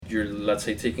you're, let's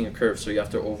say, taking a curve, so you have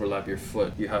to overlap your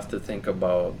foot. You have to think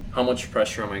about how much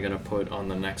pressure am I going to put on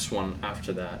the next one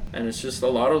after that. And it's just a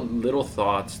lot of little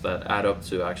thoughts that add up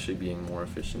to actually being more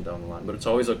efficient down the line. But it's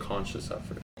always a conscious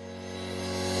effort.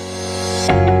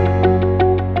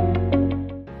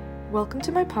 Welcome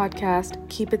to my podcast,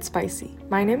 Keep It Spicy.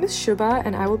 My name is Shubha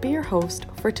and I will be your host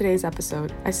for today's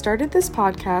episode. I started this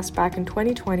podcast back in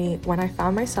 2020 when I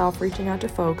found myself reaching out to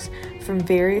folks from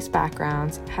various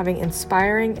backgrounds, having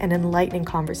inspiring and enlightening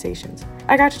conversations.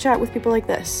 I got to chat with people like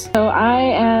this. So I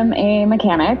am a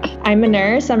mechanic. I'm a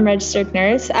nurse. I'm a registered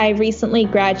nurse. I recently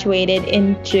graduated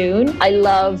in June. I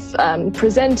love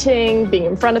presenting, being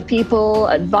in front of people,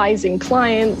 advising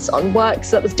clients on work.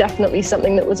 So that was definitely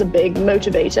something that was a big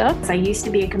motivator. I used to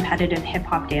be a competitive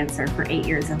hip-hop dancer for 8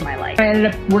 years of my life. I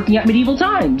ended up working at Medieval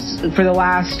Times for the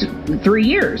last 3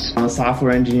 years. I'm a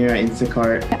software engineer at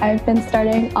Instacart. I've been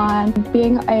starting on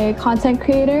being a content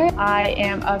creator. I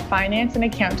am a finance and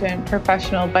accountant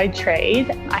professional by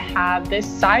trade. I have this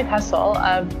side hustle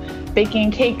of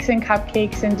baking cakes and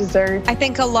cupcakes and desserts. I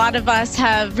think a lot of us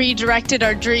have redirected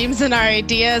our dreams and our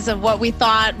ideas of what we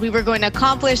thought we were going to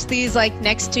accomplish these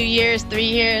next 2 years, 3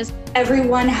 years.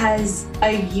 Everyone has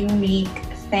a unique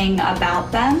thing about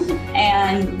them,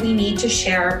 and we need to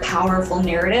share powerful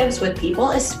narratives with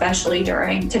people, especially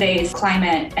during today's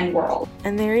climate and world.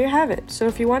 And there you have it. So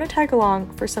if you want to tag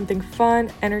along for something fun,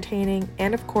 entertaining,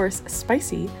 and of course,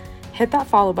 spicy, hit that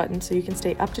follow button so you can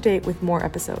stay up to date with more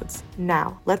episodes.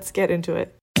 Now, let's get into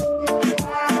it.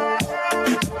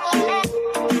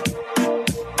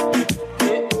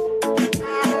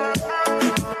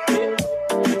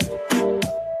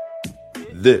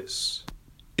 This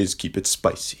is Keep It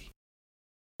Spicy.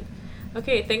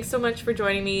 Okay, thanks so much for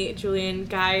joining me, Julian.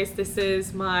 Guys,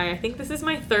 I think this is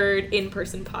my third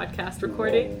in-person podcast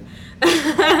recording. So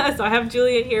I have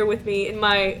Julian here with me in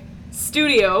my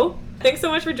studio. Thanks so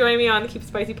much for joining me on the Keep It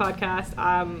Spicy podcast.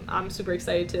 I'm super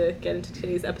excited to get into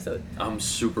today's episode. I'm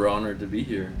super honored to be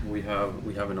here. We have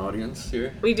an audience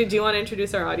here. Do you want to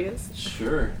introduce our audience?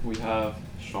 Sure. We have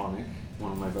Shaunik,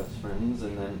 one of my best friends,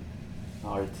 and then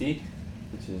Arti,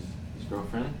 which is his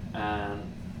girlfriend, and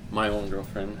my own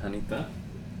girlfriend, Hanita,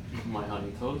 my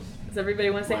honey toast. Does everybody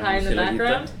want to say hi in the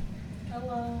background?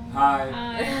 Hello.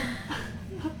 Hi.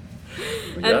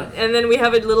 And then we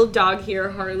have a little dog here,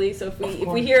 Harley. So if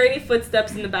we hear any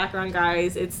footsteps in the background,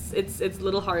 guys, it's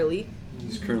little Harley.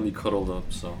 He's currently cuddled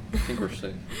up, so I think we're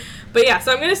safe. But yeah,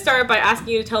 so I'm gonna start by asking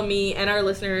you to tell me and our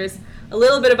listeners a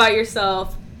little bit about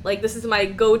yourself. This is my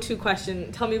go-to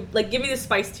question. Tell me, give me the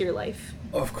spice to your life.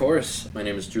 Of course. My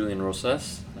name is Julian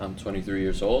Rosas. I'm 23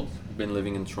 years old. I've been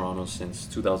living in Toronto since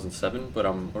 2007, but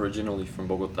I'm originally from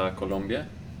Bogota, Colombia.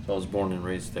 So I was born and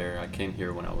raised there. I came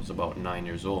here when I was about 9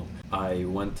 years old. I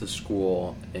went to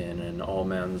school in an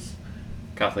all-men's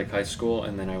Catholic high school,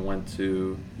 and then I went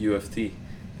to UFT,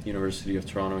 University of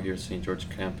Toronto here, St. George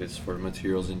campus, for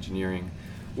materials engineering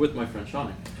with my friend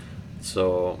Shaunik.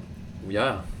 So,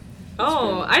 yeah.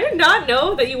 Oh, I did not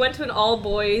know that you went to an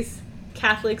all-boys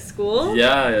Catholic school.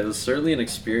 Yeah, it was certainly an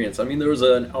experience. I mean, there was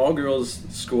an all-girls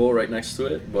school right next to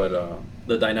it, but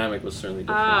the dynamic was certainly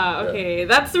different. Okay. Yeah.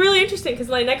 That's really interesting, because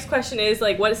my next question is,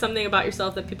 what is something about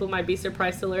yourself that people might be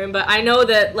surprised to learn? But I know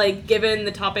that, given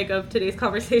the topic of today's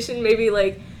conversation, maybe,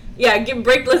 let's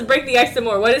break the ice some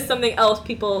more. What is something else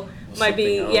people might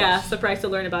be surprised to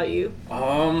learn about you?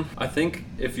 I think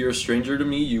if you're a stranger to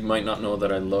me, you might not know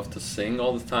that I love to sing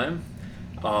all the time.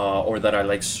 Or that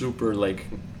I super,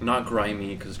 not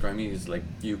grimy, because grimy is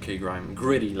UK grime,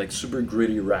 gritty, super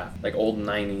gritty rap, old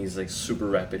 90s, super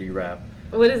rapidy rap.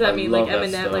 What does that mean?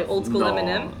 Eminem, old school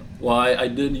Eminem? Well, I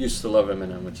did used to love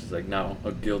Eminem, which is now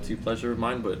a guilty pleasure of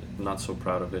mine, but I'm not so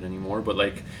proud of it anymore.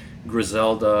 But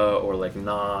Griselda or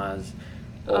Nas,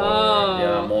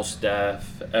 or Mos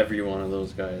Def, every one of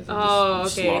those guys.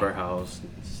 Okay. Slaughterhouse.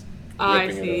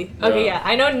 I see. Okay, yeah.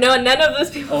 I know none of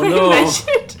those people you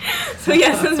mentioned. So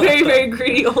yes, it's very, very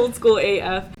gritty, old school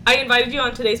AF. I invited you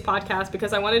on today's podcast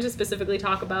because I wanted to specifically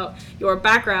talk about your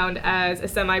background as a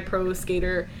semi-pro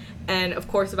skater, and of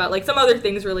course about some other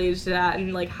things related to that,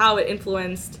 and how it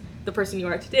influenced the person you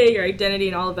are today, your identity,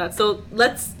 and all of that. So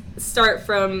let's start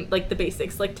from the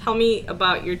basics. Tell me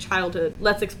about your childhood.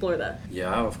 Let's explore that.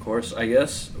 Yeah, of course. I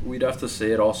guess we'd have to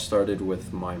say it all started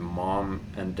with my mom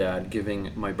and dad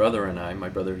giving my brother and I,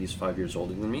 he's 5 years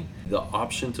older than me, the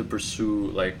option to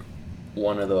pursue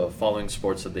one of the following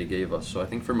sports that they gave us. So I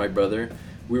think for my brother,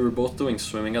 we were both doing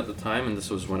swimming at the time, and this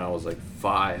was when I was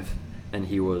 5, and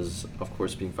he was, of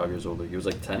course, being 5 years older, he was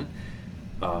 10.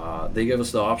 They gave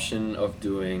us the option of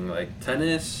doing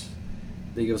tennis.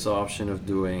 They gave us the option of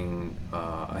doing,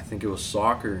 I think it was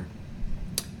soccer,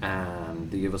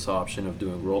 and they gave us the option of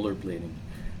doing rollerblading.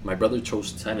 My brother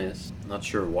chose tennis, not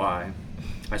sure why.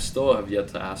 I still have yet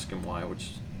to ask him why, which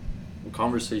is a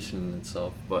conversation in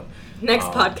itself, but next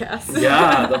podcast.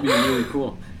 Yeah, that'd be really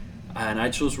cool. And I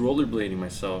chose rollerblading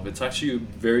myself. It's actually a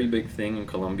very big thing in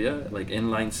Colombia, like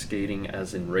inline skating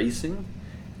as in racing.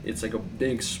 It's like a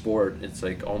big sport. It's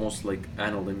like almost like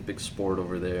an Olympic sport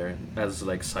over there, as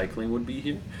like cycling would be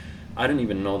here. I didn't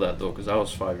even know that though, because I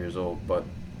was 5 years old. But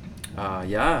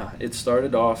yeah, it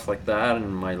started off like that,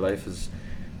 and my life has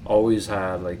always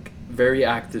had like very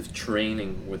active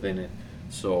training within it.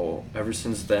 So ever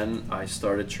since then, I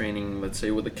started training, let's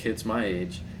say, with the kids my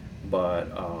age, but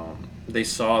they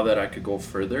saw that I could go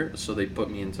further, so they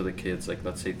put me into the kids, like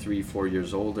let's say 3-4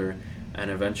 years older. And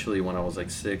eventually when I was like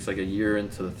 6, like a year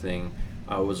into the thing,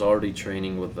 I was already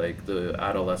training with like the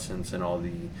adolescents and all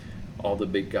the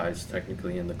big guys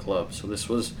technically in the club. So this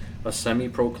was a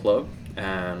semi-pro club,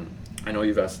 and I know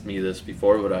you've asked me this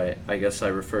before, but I guess I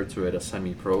refer to it as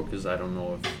semi-pro because I don't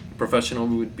know if professional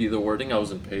would be the wording. I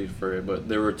wasn't paid for it, but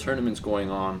there were tournaments going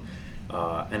on,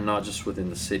 and not just within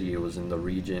the city, it was in the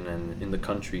region and in the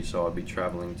country. So I'd be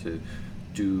traveling to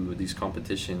do these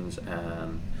competitions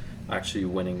and actually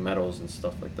winning medals and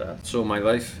stuff like that. So my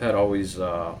life had always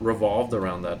revolved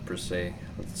around that per se.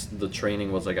 The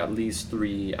training was like at least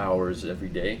 3 hours every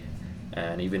day,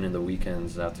 and even in the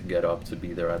weekends I had to get up to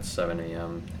be there at 7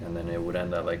 a.m. and then it would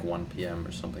end at like 1 p.m.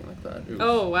 or something like that.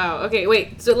 Oh wow. Okay,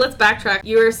 wait, so let's backtrack.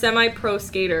 You're a semi-pro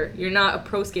skater. You're not a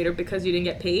pro skater because you didn't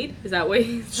get paid? Is that what I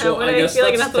guess feel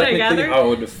like that's what I gathered? How I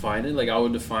would define it. Like I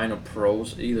would define a pro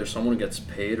as either someone who gets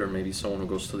paid or maybe someone who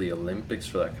goes to the Olympics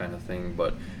for that kind of thing,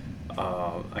 but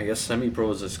I guess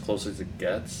semi-pro is as close as it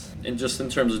gets. And just in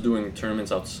terms of doing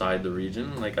tournaments outside the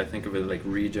region, like I think of it like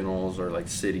regionals or like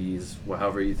cities,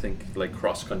 however you think like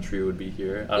cross-country would be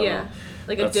here. I don't know.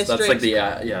 Like a district. That's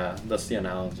like that's the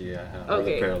analogy I have, or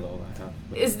the parallel I have.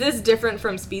 Is this different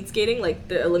from speed skating, like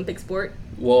the Olympic sport?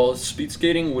 Well, speed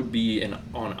skating would be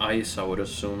on ice, I would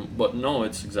assume, but no,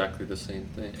 it's exactly the same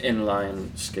thing.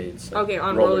 Inline skates. Like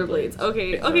on rollerblades.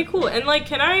 Okay, exactly. Okay, cool. And like,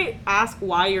 can I ask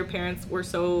why your parents were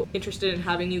so interested in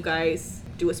having you guys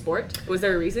do a sport? Was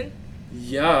there a reason?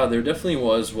 Yeah, there definitely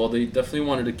was. Well, they definitely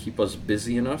wanted to keep us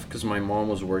busy enough because my mom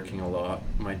was working a lot.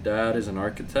 My dad is an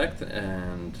architect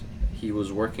and he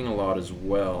was working a lot as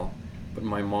well. But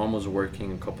my mom was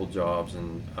working a couple jobs,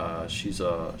 and she's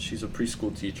a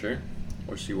preschool teacher,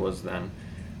 or she was then,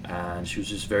 and she was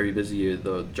just very busy.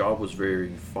 The job was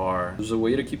very far. It was a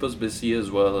way to keep us busy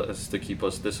as well as to keep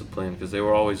us disciplined, because they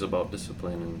were always about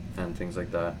discipline and things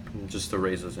like that, just to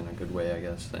raise us in a good way, I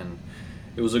guess. And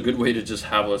it was a good way to just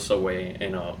have us away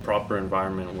in a proper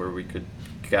environment where we could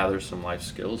gather some life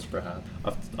skills, perhaps.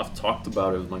 I've talked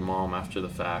about it with my mom after the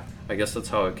fact. I guess that's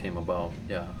how it came about,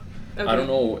 yeah. Okay. I don't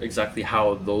know exactly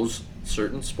how those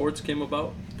certain sports came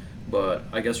about, but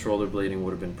I guess rollerblading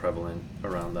would have been prevalent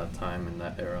around that time in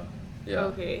that era. Yeah.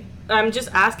 Okay. I'm just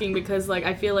asking because like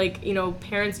I feel like, you know,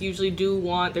 parents usually do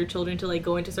want their children to like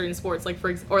go into certain sports, like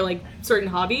or like certain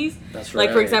hobbies. That's right.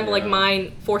 Like for example, like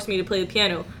mine forced me to play the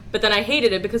piano, but then I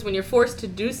hated it because when you're forced to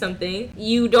do something,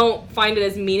 you don't find it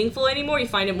as meaningful anymore. You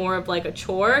find it more of like a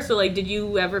chore. So like, did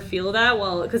you ever feel that?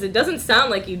 Well, because it doesn't sound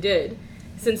like you did,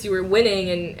 since you were winning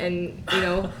and you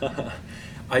know.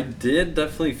 I did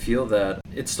definitely feel that.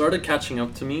 It started catching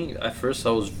up to me. At first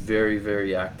I was very,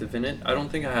 very active in it. I don't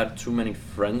think I had too many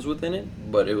friends within it,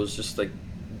 but it was just like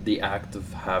the act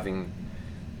of having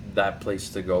that place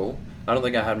to go. I don't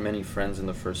think I had many friends in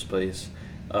the first place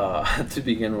to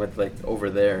begin with, like over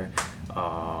there.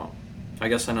 I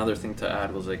guess another thing to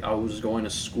add was like I was going to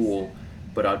school,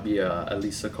 but I'd be at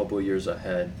least a couple of years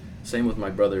ahead. Same with my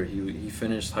brother. He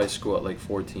finished high school at like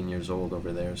 14 years old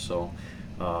over there. So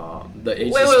the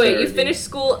age Wait. You finished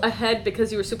school ahead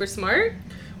because you were super smart?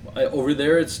 Over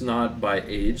there, it's not by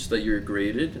age that you're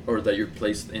graded or that you're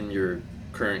placed in your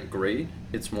current grade.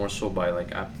 It's more so by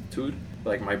like aptitude.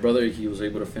 Like my brother, he was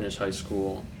able to finish high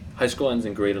school. High school ends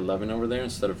in grade 11 over there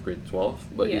instead of grade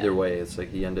 12. But either way, it's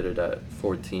like he ended it at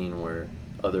 14 where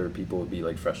other people would be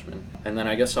like freshmen. And then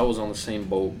I guess I was on the same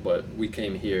boat, but we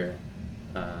came here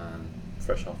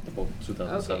fresh off the boat,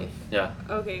 2007. Okay. Yeah.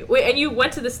 Okay. Wait, and you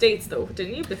went to the States though,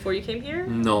 didn't you, before you came here?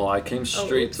 No, I came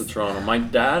straight to Toronto. My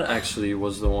dad actually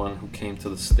was the one who came to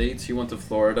the States. He went to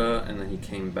Florida and then he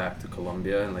came back to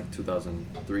Colombia in like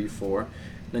 2003-04.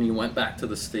 Then he went back to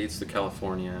the States, to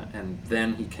California, and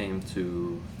then he came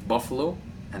to Buffalo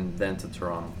and then to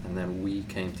Toronto, and then we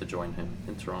came to join him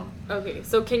in Toronto. Okay,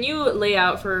 so can you lay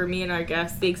out for me and our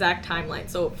guests the exact timeline?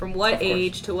 So from what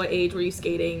age to what age were you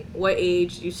skating? What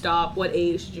age did you stop? What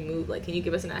age did you move? Like, can you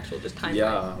give us an actual just timeline?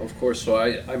 Yeah, of course. So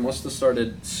I must have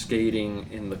started skating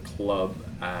in the club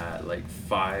at like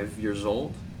 5 years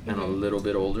old and a little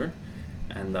bit older,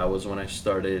 and that was when I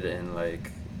started in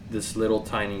like this little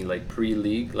tiny like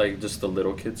pre-league, like just the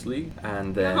little kids league,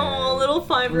 and then little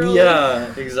 5-year-old.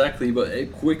 Yeah, exactly. But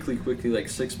it quickly, like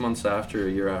 6 months after, a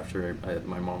year after,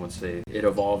 my mom would say, it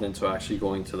evolved into actually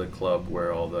going to the club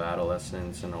where all the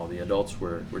adolescents and all the adults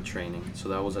were training. So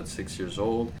that was at 6 years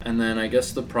old, and then I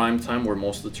guess the prime time where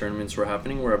most of the tournaments were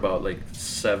happening were about like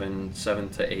 7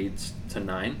 to 8 to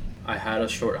 9. I had a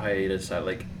short hiatus at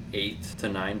like 8 to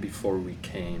 9 before we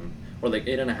came, or like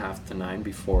 8.5 to 9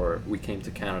 before we came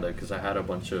to Canada, because I had a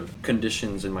bunch of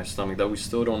conditions in my stomach that we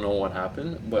still don't know what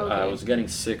happened, but I was getting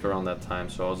sick around that time,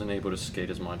 so I wasn't able to skate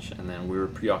as much, and then we were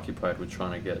preoccupied with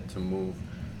trying to get to move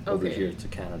over here to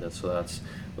Canada. So that's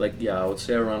like, I would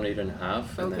say around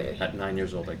 8.5, and then at 9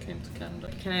 years old I came to Canada.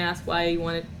 Can I ask why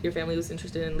your family was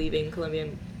interested in leaving Colombia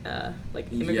and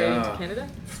immigrating to Canada?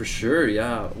 For sure,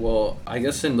 yeah. Well, I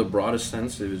guess in the broadest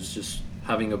sense, it was just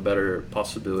having a better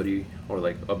possibility or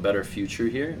like a better future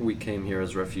here. We came here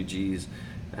as refugees,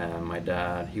 and my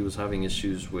dad, he was having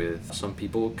issues with some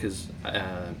people because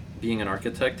being an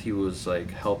architect, he was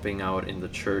like helping out in the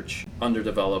church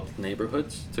underdeveloped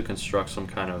neighborhoods to construct some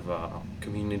kind of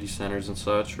community centers and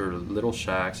such, or little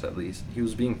shacks at least. He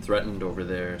was being threatened over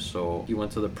there, so he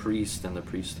went to the priest, and the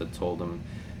priest had told him,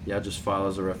 just file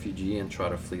as a refugee and try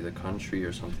to flee the country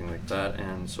or something like that.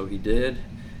 And so he did.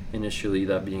 Initially,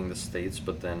 that being the States,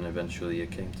 but then eventually it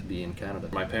came to be in Canada.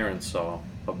 My parents saw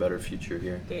a better future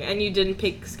here. Okay, and you didn't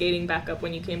pick skating back up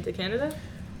when you came to Canada?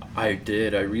 I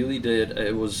did. I really did.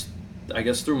 It was, I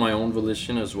guess, through my own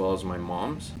volition as well as my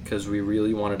mom's, because we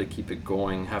really wanted to keep it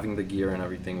going. Having the gear and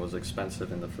everything was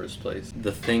expensive in the first place.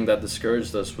 The thing that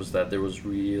discouraged us was that there was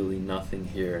really nothing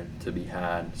here to be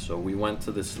had. So we went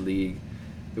to this league.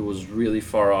 It was really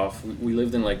far off. We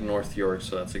lived in like North York,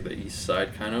 so that's like the east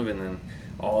side kind of, and then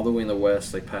all the way in the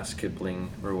west, like past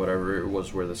Kipling or whatever it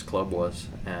was where this club was.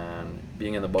 And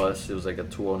being in the bus, it was like a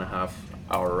 2.5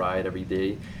 hour ride every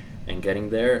day, and getting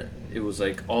there, it was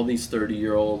like all these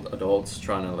 30-year-old adults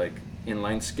trying to like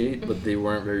inline skate, but they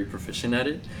weren't very proficient at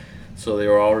it. So they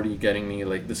were already getting me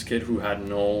like this kid who had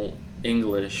no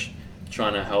English,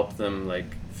 trying to help them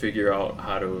like figure out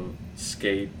how to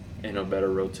skate in a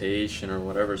better rotation or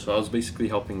whatever. So I was basically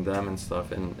helping them and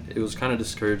stuff, and it was kind of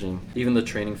discouraging. Even the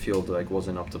training field like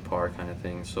wasn't up to par kind of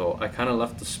thing. So I kind of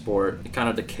left the sport. It kind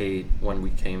of decayed when we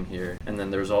came here. And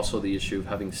then there's also the issue of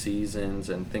having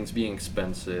seasons and things being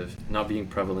expensive, not being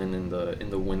prevalent in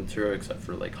the winter, except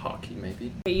for like hockey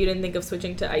maybe. You didn't think of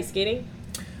switching to ice skating?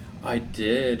 I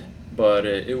did, but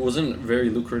it wasn't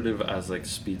very lucrative as like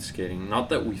speed skating. Not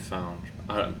that we found.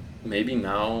 Maybe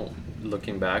now,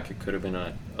 looking back, it could have been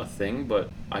a thing,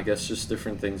 but I guess just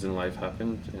different things in life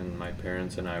happened, and my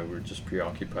parents and I were just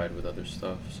preoccupied with other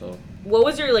stuff. So what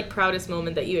was your like proudest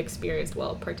moment that you experienced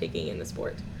while partaking in the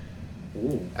sport?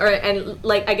 Ooh. All right, and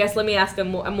like I guess let me ask a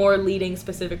more leading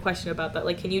specific question about that.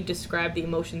 Like, can you describe the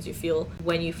emotions you feel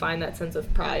when you find that sense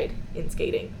of pride in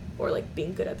skating or like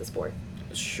being good at the sport?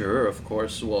 Sure, of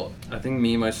course. Well, I think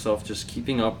myself, just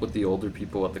keeping up with the older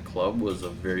people at the club was a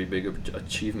very big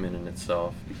achievement in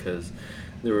itself, because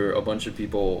there were a bunch of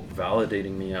people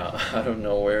validating me out of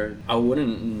nowhere. I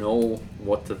wouldn't know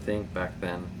what to think back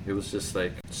then. It was just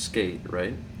like skate,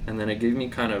 right? And then it gave me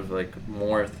kind of like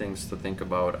more things to think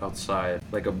about outside,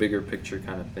 like a bigger picture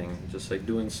kind of thing. Just like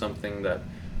doing something that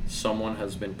someone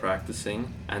has been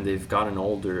practicing and they've gotten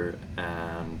older,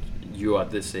 and you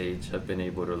at this age have been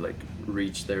able to like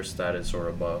reach their status or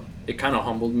above. It kind of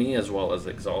humbled me as well as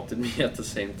exalted me at the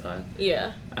same time.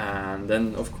 Yeah. And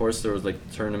then of course there was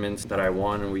like tournaments that I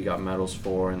won and we got medals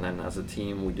for, and then as a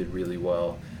team we did really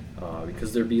well,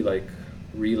 because there'd be like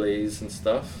relays and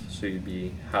stuff, so you'd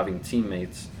be having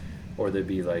teammates, or there'd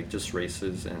be like just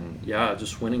races, and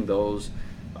just winning those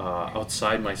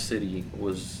outside my city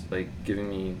was like giving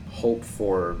me hope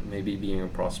for maybe being a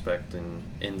prospect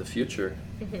in the future.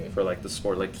 Mm-hmm. For like the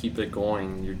sport. Like, keep it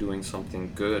going, you're doing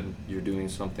something good, you're doing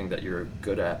something that you're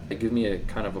good at. It gave me a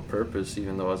kind of a purpose,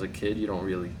 even though as a kid you don't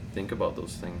really think about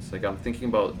those things. Like, I'm thinking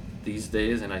about these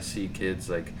days and I see kids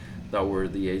like that were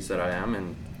the age that I am,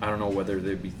 and I don't know whether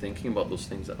they'd be thinking about those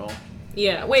things at all.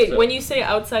 Yeah. Wait, so, when you say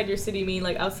outside your city, you mean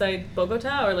like outside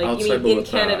Bogota, or like outside you mean Bogota,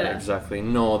 in Canada? Exactly.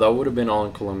 No, that would have been all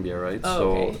in Colombia, right? Oh,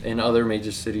 so okay. In other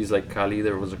major cities like Cali,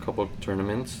 there was a couple of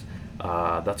tournaments.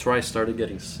 That's where I started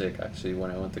getting sick, actually,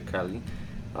 when I went to Cali.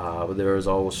 But there was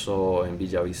also in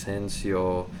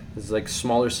Villavicencio. It's like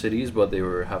smaller cities, but they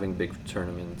were having big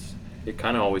tournaments. It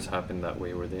kind of always happened that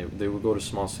way, where they would go to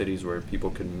small cities where people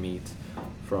could meet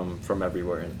from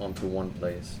everywhere and onto one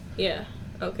place. Yeah.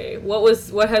 Okay.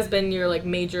 What has been your like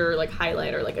major like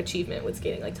highlight or like achievement with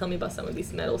skating? Like, tell me about some of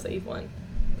these medals that you've won.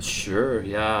 Sure.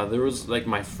 Yeah. There was like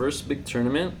my first big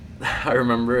tournament. I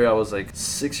remember I was like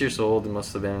 6 years old. It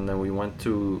must have been. And then we went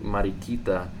to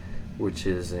Mariquita, which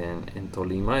is in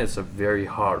Tolima. It's a very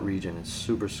hot region. It's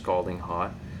super scalding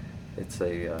hot. It's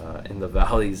in the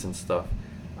valleys and stuff.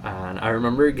 And I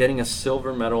remember getting a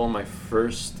silver medal on my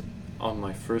first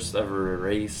ever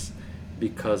race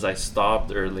because I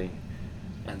stopped early.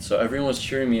 And so everyone was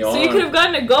cheering me on. So you could have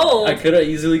gotten a gold. I could have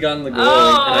easily gotten the gold, and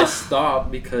I stopped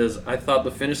because I thought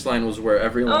the finish line was where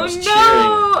everyone was cheering.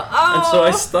 And so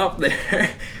I stopped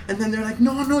there. And then they're like,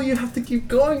 no, you have to keep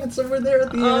going. It's over there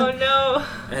at the end. Oh, no.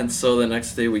 And so the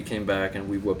next day we came back and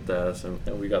we whooped ass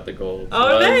and we got the gold.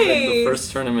 Oh, so nice. The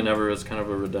first tournament ever was kind of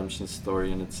a redemption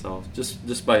story in itself,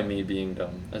 just by me being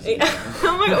dumb.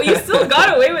 Oh my God, you still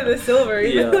got away with the silver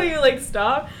even though you like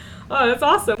stopped. Oh, that's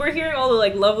awesome. We're hearing all the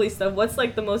like lovely stuff. What's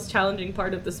like the most challenging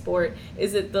part of the sport?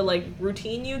 Is it the like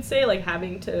routine you'd say, like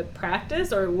having to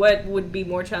practice, or what would be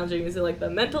more challenging? Is it like the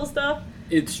mental stuff?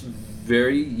 It's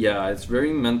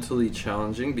very mentally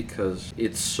challenging because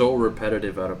it's so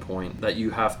repetitive at a point that you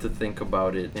have to think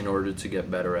about it in order to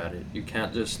get better at it. You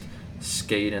can't just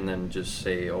skate and then just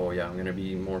say, oh yeah, I'm going to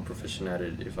be more proficient at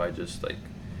it if I just like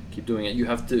keep doing it. You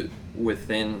have to,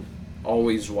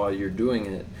 always while you're doing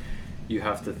it, you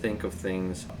have to think of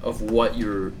things, of what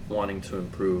you're wanting to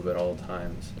improve at all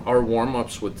times. Our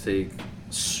warm-ups would take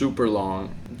super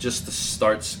long. Just to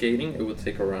start skating, it would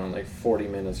take around like 40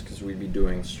 minutes because we'd be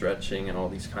doing stretching and all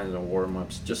these kinds of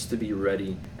warm-ups just to be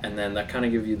ready. And then that kind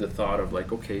of gives you the thought of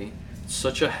like, okay,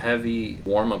 such a heavy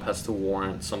warm-up has to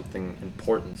warrant something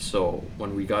important. So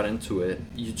when we got into it,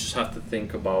 you just have to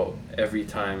think about every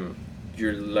time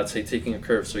you're, let's say, taking a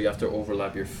curve, so you have to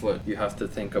overlap your foot. You have to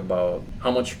think about how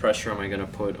much pressure am I going to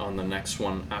put on the next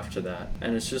one after that.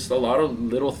 And it's just a lot of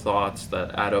little thoughts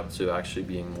that add up to actually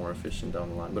being more efficient down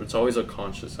the line. But it's always a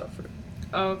conscious effort.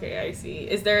 Okay, I see.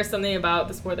 Is there something about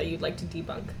the sport that you'd like to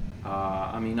debunk?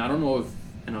 I mean, I don't know if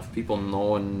enough people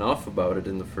know enough about it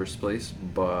in the first place,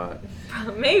 but...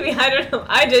 Maybe, I don't know.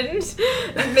 I didn't,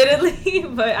 admittedly,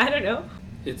 but I don't know.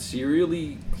 It's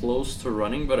really close to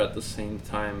running, but at the same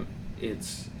time,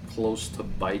 it's close to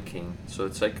biking. So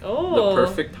it's like the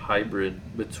perfect hybrid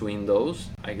between those.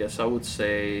 I guess I would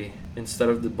say, instead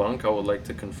of debunk, I would like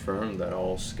to confirm that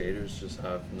all skaters just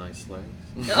have nice legs.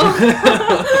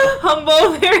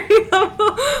 Humble, very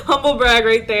humble brag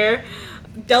right there.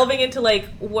 Delving into like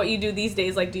what you do these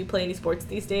days, like do you play any sports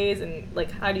these days, and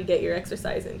like how do you get your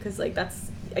exercise in? Because like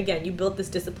that's, again, you built this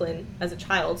discipline as a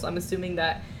child, so I'm assuming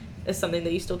that is something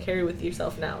that you still carry with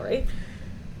yourself now, right?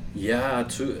 Yeah,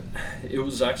 it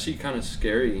was actually kind of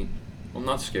scary. Well,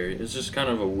 not scary. It's just kind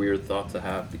of a weird thought to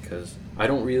have because I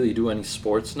don't really do any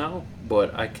sports now,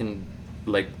 but I can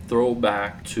like throw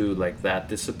back to like that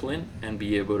discipline and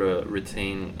be able to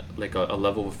retain like a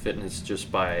level of fitness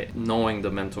just by knowing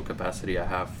the mental capacity I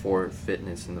have for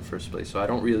fitness in the first place. So I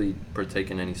don't really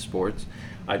partake in any sports.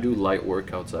 I do light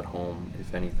workouts at home,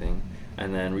 if anything.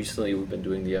 And then recently we've been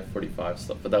doing the F45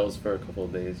 stuff, but that was for a couple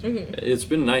of days. Mm-hmm. It's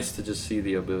been nice to just see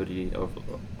the ability of,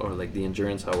 or like the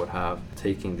endurance I would have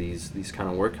taking these kind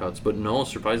of workouts. But no,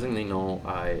 surprisingly no,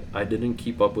 I didn't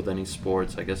keep up with any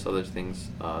sports. I guess other things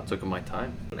took my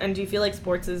time. And do you feel like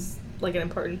sports is like an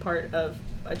important part of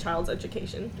a child's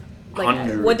education? Like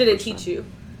 100%. What did it teach you?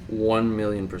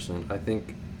 1,000,000%. I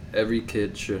think every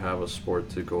kid should have a sport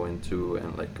to go into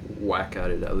and like whack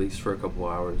at it at least for a couple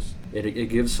hours. It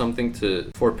gives something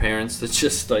for parents to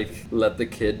just like let the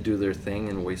kid do their thing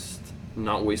and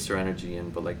not waste their energy in,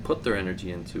 but like put their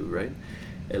energy into, right?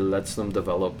 It lets them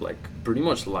develop like pretty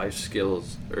much life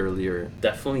skills earlier.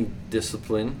 Definitely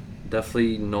discipline,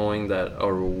 definitely knowing that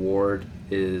a reward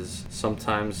is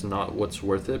sometimes not what's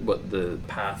worth it, but the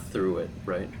path through it,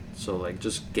 right? So like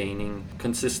just gaining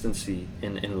consistency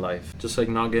in life, just like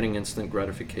not getting instant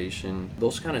gratification,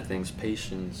 those kind of things.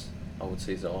 Patience, I would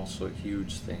say, is also a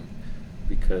huge thing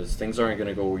because things aren't going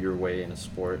to go your way in a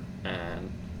sport, and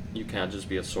you can't just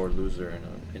be a sore loser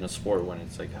in a sport when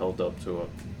it's like held up to a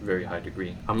very high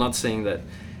degree. I'm not saying that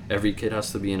every kid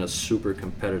has to be in a super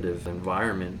competitive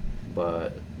environment,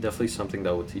 but definitely something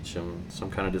that would teach them some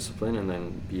kind of discipline and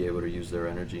then be able to use their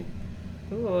energy.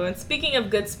 Ooh, and speaking of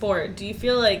good sport, do you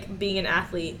feel like being an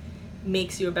athlete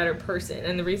makes you a better person.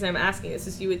 And the reason I'm asking this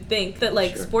is you would think that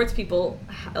like Sure. sports people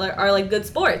are like good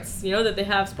sports, you know, that they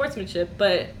have sportsmanship,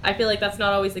 but I feel like that's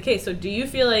not always the case. So do you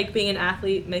feel like being an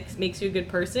athlete makes you a good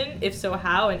person? If so,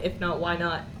 how? And if not, why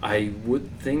not? I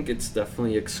would think it's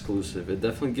definitely exclusive. It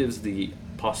definitely gives the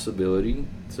possibility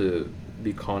to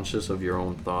be conscious of your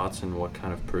own thoughts and what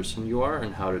kind of person you are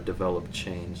and how to develop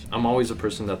change. I'm always a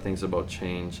person that thinks about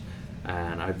change,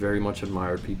 and I very much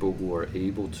admire people who are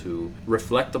able to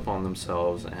reflect upon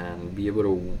themselves and be able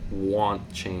to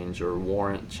want change or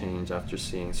warrant change after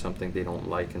seeing something they don't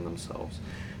like in themselves.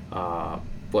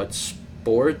 But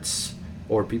sports,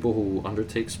 or people who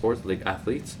undertake sports, like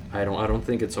athletes, I don't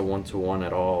think it's a one-to-one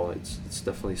at all. It's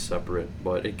definitely separate,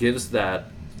 but it gives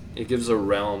a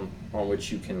realm on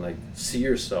which you can like see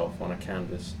yourself on a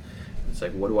canvas. It's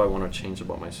like, what do I want to change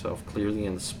about myself? Clearly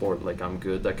in the sport, like I'm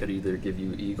good. That could either give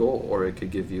you ego, or it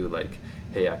could give you like,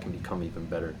 hey, I can become even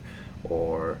better.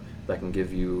 Or that can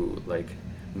give you like,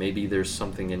 maybe there's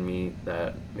something in me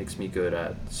that makes me good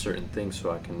at certain things,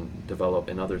 so I can develop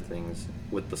in other things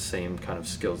with the same kind of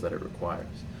skills that it requires.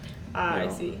 I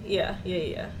see. Yeah.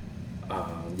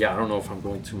 I don't know if I'm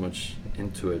going too much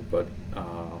into it, but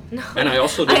No, and I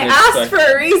also didn't asked for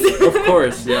a reason. Of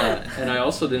course, yeah. And I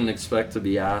also didn't expect to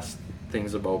be asked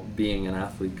things about being an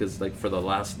athlete, because like for the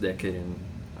last decade and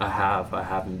I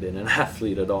haven't been an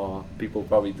athlete at all. People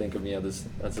probably think of me as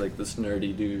like this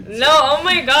nerdy dude. No, oh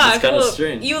my gosh. It's kind of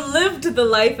strange. You lived the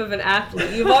life of an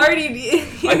athlete. You've already...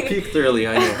 I peaked early,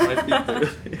 I know. I peaked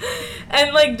early.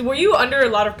 And like, were you under a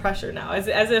lot of pressure now? As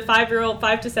a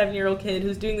 5 to 7 year old kid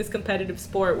who's doing this competitive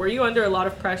sport, were you under a lot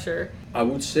of pressure? I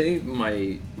would say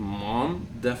my mom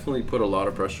definitely put a lot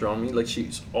of pressure on me. Like,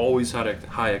 she's always had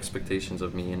high expectations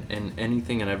of me in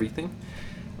anything and everything.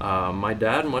 My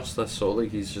dad, much less so. Like,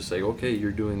 he's just like, okay,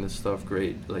 you're doing this stuff,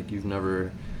 great. Like, you've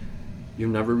never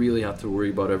really had to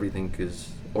worry about everything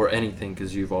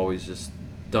because you've always just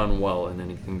done well in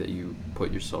anything that you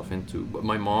put yourself into. But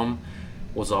my mom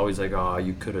was always like,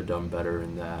 you could have done better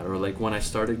in that. Or like when I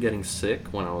started getting sick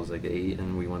when I was like 8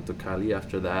 and we went to Cali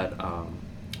after that,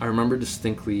 I remember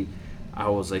distinctly I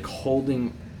was like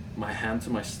holding my hand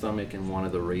to my stomach in one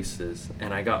of the races,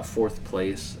 and I got 4th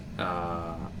place.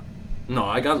 No,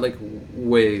 I got like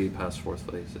way past 4th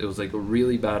place. It was like a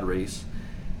really bad race.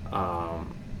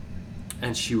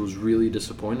 And she was really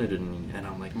disappointed in me. And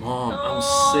I'm like, Mom, I'm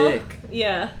sick.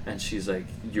 Yeah. And she's like,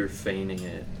 you're feigning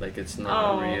it. Like, it's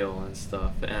not real and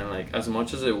stuff. And like, as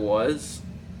much as it was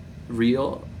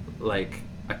real, like,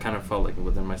 I kind of felt like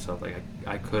within myself, like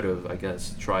I could have, I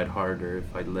guess, tried harder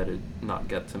if I'd let it not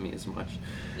get to me as much.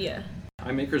 Yeah.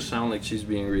 I make her sound like she's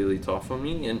being really tough on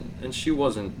me, and she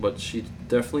wasn't, but she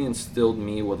definitely instilled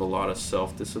me with a lot of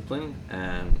self-discipline,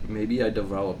 and maybe I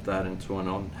developed that into an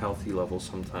unhealthy level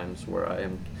sometimes, where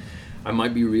I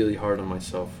might be really hard on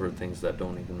myself for things that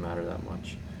don't even matter that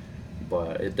much.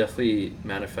 But it definitely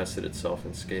manifested itself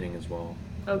in skating as well.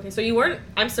 Okay, so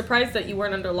I'm surprised that you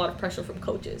weren't under a lot of pressure from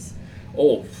coaches.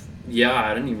 Oh, yeah,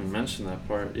 I didn't even mention that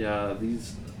part. Yeah,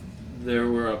 there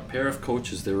were a pair of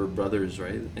coaches. They were brothers,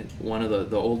 right? One of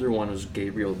the older one was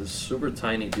Gabriel, this super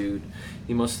tiny dude.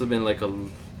 He must have been like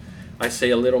I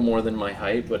say a little more than my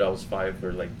height, but I was 5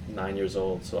 or like 9 years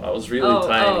old, so I was really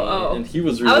tiny, and he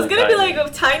was really. I was gonna tiny. be like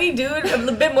a tiny dude,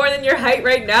 a bit more than your height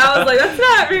right now. I was like, that's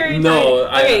not very tiny. No,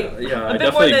 Okay, I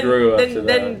definitely grew after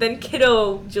that. Than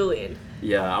kiddo Julian.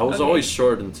 Yeah, I was always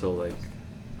short until like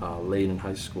late in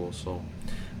high school. So,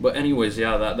 but anyways,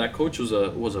 yeah, that coach was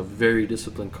a very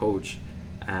disciplined coach,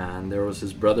 and there was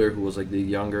his brother who was like the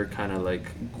younger kind of like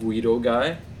Guido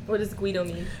guy. What does Guido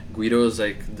mean? Guido is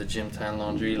like the Gym Tan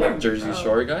Laundry, like Jersey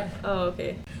Shore guy. Oh,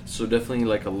 okay. So definitely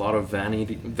like a lot of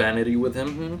vanity with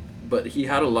him, but he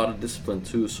had a lot of discipline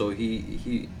too. So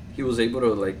he was able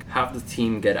to like have the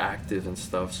team get active and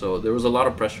stuff. So there was a lot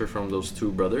of pressure from those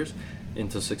two brothers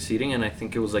into succeeding, and I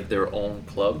think it was like their own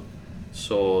club.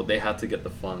 So they had to get the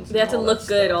funds. They had to look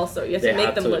good also. You have to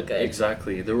make them look good.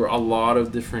 Exactly. There were a lot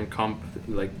of different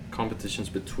competitions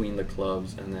between the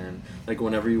clubs, and then like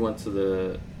whenever you went to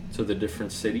the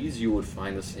different cities, you would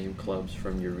find the same clubs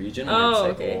from your region. And it's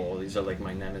like, okay. These are like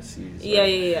my nemesis.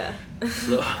 Yeah.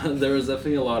 So there was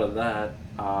definitely a lot of that.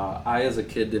 I, as a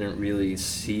kid, didn't really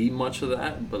see much of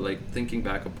that, but like thinking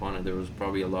back upon it, there was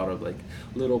probably a lot of like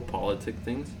little politic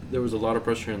things. There was a lot of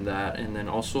pressure in that, and then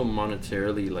also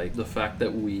monetarily, like the fact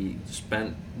that we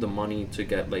spent the money to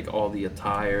get like all the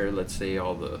attire, let's say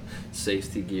all the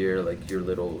safety gear, like your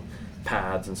little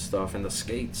pads and stuff, and the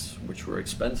skates, which were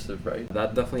expensive, right?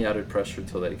 That definitely added pressure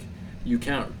to like, you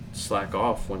can't slack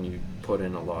off when you put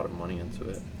in a lot of money into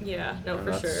it. Yeah, no, and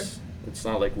for sure. It's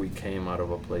not like we came out of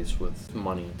a place with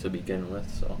money to begin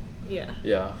with, so. Yeah.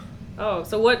 Yeah. Oh,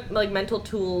 so what like mental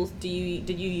tools did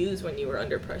you use when you were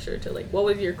under pressure to like what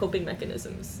were your coping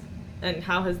mechanisms, and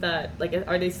how has that like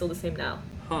are they still the same now?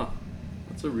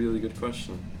 That's a really good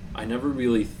question. I never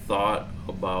really thought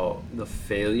about the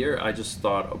failure. I just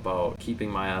thought about keeping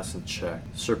my ass in check,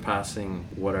 surpassing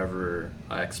whatever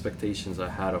expectations I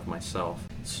had of myself.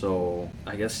 So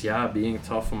I guess, yeah, being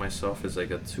tough on myself is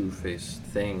like a two-faced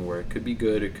thing where it could be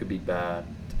good, it could be bad,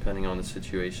 depending on the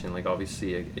situation. Like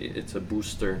obviously it's a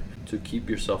booster to keep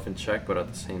yourself in check, but at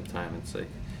the same time it's like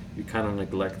you're kind of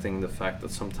neglecting the fact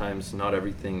that sometimes not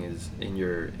everything is in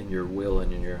your will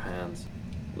and in your hands.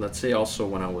 Let's say also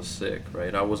when I was sick,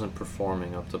 right? I wasn't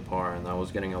performing up to par, and I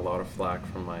was getting a lot of flack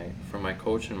from my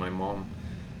coach and my mom.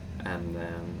 And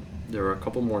then there were a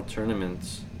couple more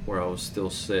tournaments where I was still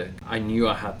sick. I knew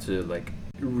I had to like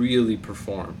really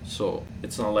perform. So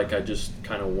it's not like I just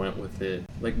kind of went with it.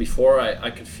 Like before, I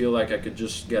could feel like I could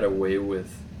just get away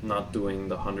with not doing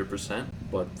the 100%.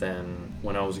 But then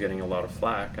when I was getting a lot of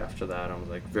flack after that, I was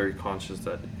like very conscious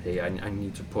that, hey, I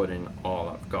need to put in all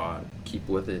I've got, keep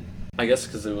with it. I guess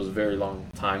because it was a very long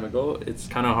time ago, it's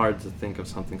kind of hard to think of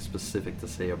something specific to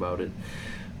say about it.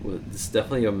 It's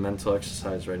definitely a mental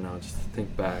exercise right now, just to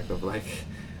think back of like,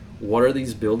 what are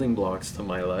these building blocks to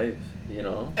my life, you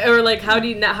know? Or like, how do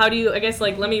you? I guess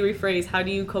like, let me rephrase. How do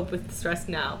you cope with stress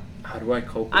now? How do I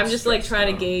cope? I'm just like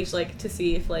trying to gauge like to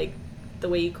see if like the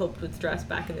way you coped with stress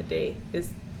back in the day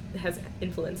has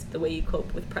influenced the way you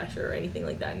cope with pressure or anything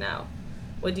like that now.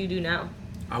 What do you do now?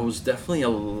 I was definitely a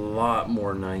lot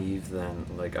more naive then.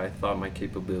 Like, I thought my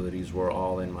capabilities were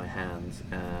all in my hands.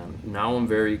 And now I'm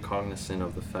very cognizant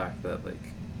of the fact that,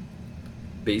 like,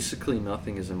 basically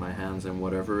nothing is in my hands. And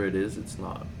whatever it is, it's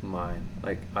not mine.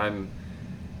 Like, I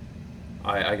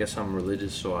guess I'm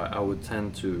religious, so I would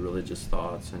tend to religious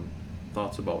thoughts and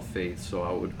thoughts about faith.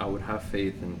 So I would have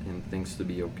faith in things to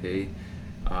be okay.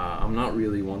 I'm not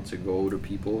really one to go to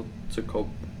people to cope.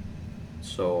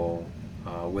 So...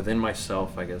 within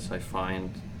myself, I guess I find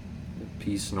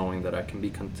peace knowing that I can be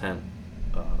content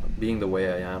being the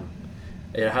way I am.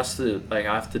 It has to, like,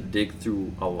 I have to dig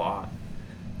through a lot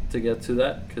to get to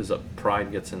that, because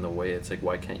pride gets in the way. It's like,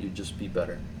 why can't you just be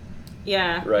better?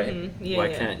 Yeah. Right? Mm-hmm. Yeah,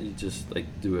 why can't you just, like,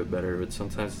 do it better? But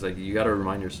sometimes it's like, you gotta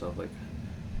remind yourself, like,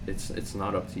 it's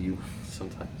not up to you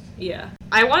sometimes. Yeah.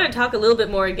 I want to talk a little bit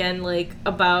more again, like,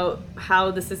 about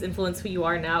how this has influenced who you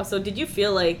are now. So did you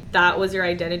feel like that was your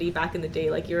identity back in the day?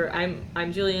 Like,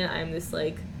 I'm Julian, I'm this,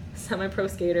 like, semi-pro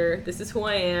skater, this is who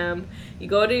I am. You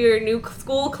go to your new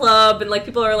school club, and, like,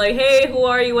 people are like, hey, who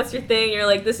are you, what's your thing? You're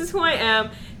like, this is who I am.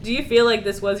 Do you feel like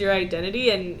this was your identity?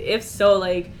 And if so,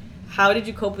 like, how did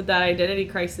you cope with that identity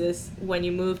crisis when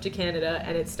you moved to Canada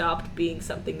and it stopped being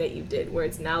something that you did, where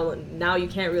it's now you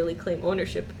can't really claim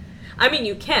ownership? I mean,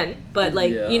 you can, but,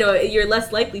 like, you know, you're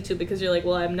less likely to, because you're like,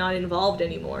 well, I'm not involved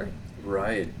anymore.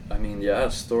 Right. I mean, yeah,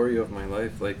 story of my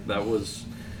life. Like, that was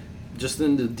just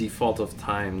in the default of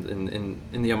time,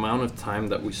 in the amount of time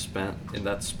that we spent in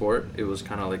that sport, it was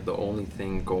kind of like the only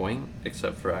thing going,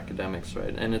 except for academics,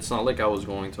 right? And it's not like I was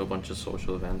going to a bunch of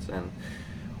social events, and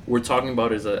we're talking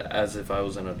about it as if I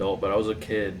was an adult, but I was a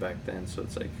kid back then, so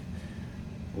it's like,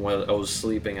 well, I was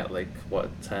sleeping at, like,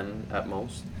 10 at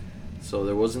most. So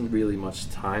there wasn't really much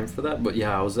time for that. But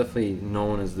yeah, I was definitely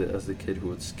known as the kid who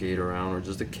would skate around, or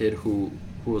just a kid who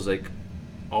was like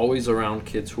always around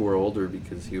kids who were older,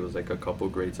 because he was like a couple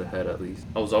grades ahead at least.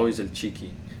 I was always El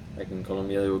Chiqui. Like in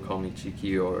Colombia, they would call me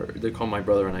Chiqui, or they call my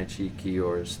brother and I Chiqui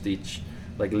or Stitch.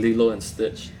 Like Lilo and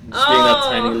Stitch. Just being that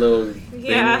tiny little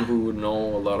thing who would know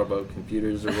a lot about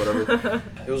computers or whatever.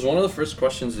 It was one of the first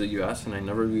questions that you asked, and I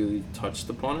never really touched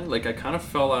upon it. Like, I kind of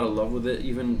fell out of love with it,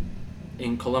 even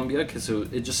in Colombia, because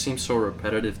it just seems so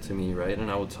repetitive to me, right?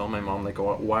 And I would tell my mom, like,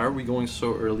 why are we going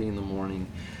so early in the morning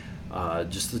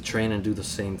just to train and do the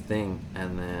same thing?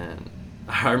 And then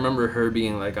I remember her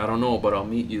being like, I don't know, but I'll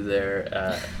meet you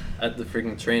there at the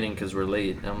freaking training because we're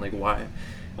late. And I'm like, why?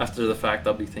 After the fact,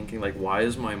 I'll be thinking, like, why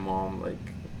is my mom, like,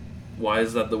 why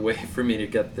is that the way for me to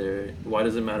get there? Why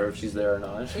does it matter if she's there or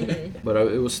not? Mm-hmm. But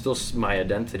it was still my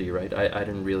identity, right? I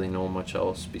didn't really know much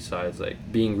else besides,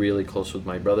 like, being really close with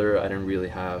my brother. I didn't really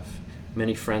have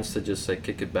many friends to just, like,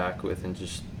 kick it back with and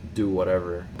just do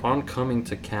whatever. Upon coming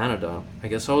to Canada, I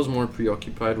guess I was more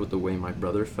preoccupied with the way my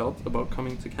brother felt about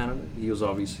coming to Canada. He was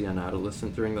obviously an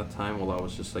adolescent during that time, while I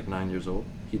was just, like, 9 years old.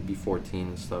 He'd be 14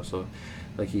 and stuff. So,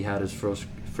 like, he had his first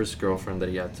girlfriend that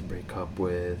he had to break up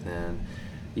with, and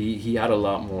he had a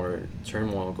lot more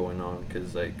turmoil going on,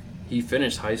 because, like, he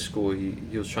finished high school,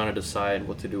 he was trying to decide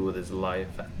what to do with his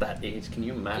life at that age. Can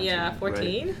you imagine? Yeah,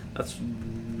 14? Right? That's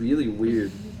really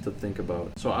weird to think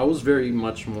about. So I was very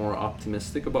much more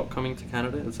optimistic about coming to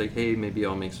Canada. It's like, hey, maybe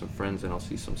I'll make some friends and I'll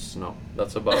see some snow.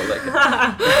 That's about like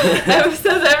That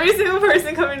says every single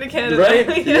person coming to Canada.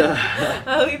 Right? Yeah.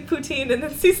 I'll eat poutine and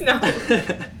then see snow.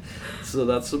 So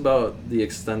that's about the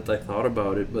extent I thought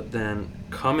about it. But then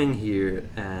coming here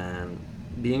and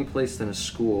being placed in a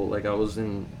school, like I was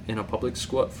in a public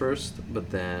school at first, but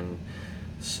then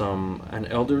an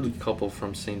elderly couple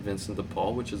from St. Vincent de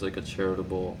Paul, which is like a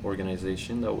charitable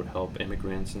organization that would help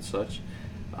immigrants and such,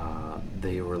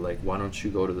 they were like, why don't you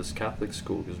go to this Catholic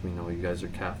school, because we know you guys are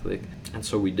Catholic. And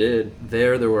so we did.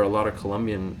 There were a lot of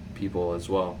Colombian people as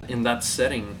well. In that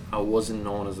setting, I wasn't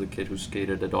known as the kid who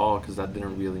skated at all, because that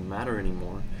didn't really matter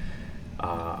anymore.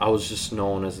 I was just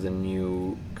known as the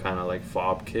new kind of like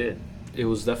fob kid. It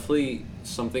was definitely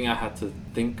something I had to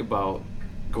think about,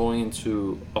 going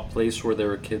into a place where there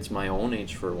were kids my own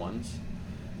age for once,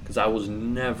 because I was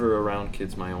never around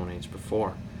kids my own age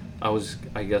before. I was,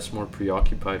 I guess, more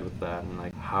preoccupied with that and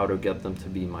like how to get them to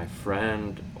be my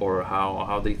friend, or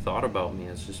how they thought about me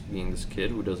as just being this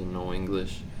kid who doesn't know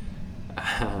English.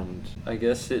 And I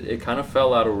guess it kind of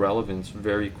fell out of relevance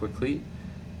very quickly,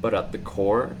 but at the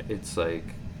core it's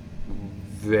like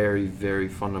very, very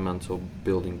fundamental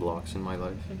building blocks in my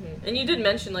life. Mm-hmm. And you did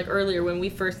mention like earlier when we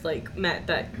first like met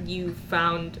that you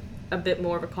found a bit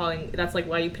more of a calling. That's like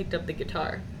why you picked up the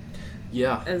guitar.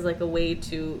 Yeah. As like a way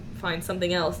to find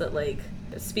something else that like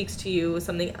speaks to you,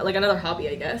 something like another hobby,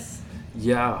 I guess.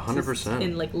 Yeah, 100%.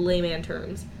 In like layman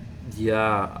terms.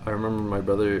 Yeah, I remember my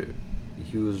brother,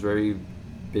 he was very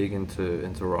big into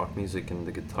rock music and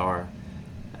the guitar.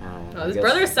 His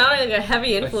brother's sounding like a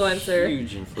heavy influencer. A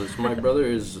huge influence. My brother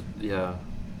is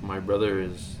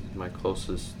my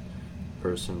closest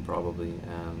person probably,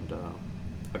 and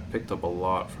I picked up a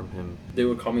lot from him. They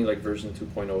would call me like version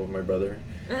 2.0 of my brother,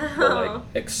 but like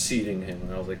exceeding him.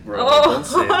 And I was like, bro, don't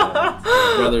say that.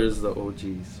 My brother is the OG.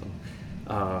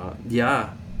 So,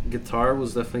 guitar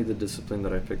was definitely the discipline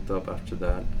that I picked up after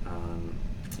that.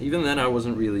 Even then, I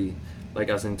wasn't really like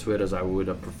as into it as I would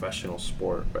a professional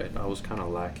sport, right? I was kind of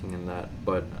lacking in that,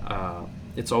 but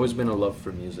it's always been a love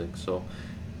for music. So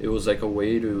it was like a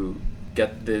way to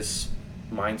get this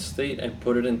mind state and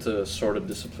put it into a sort of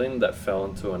discipline that fell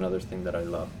into another thing that I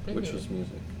loved, which was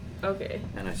music. Okay.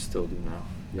 And I still do now.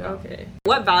 Yeah. Okay.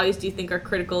 What values do you think are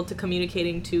critical to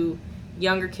communicating to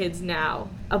younger kids now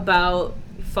about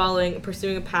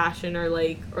pursuing a passion or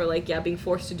being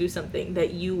forced to do something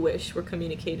that you wish were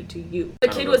communicated to you? The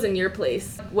kid was in your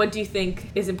place. What do you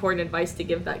think is important advice to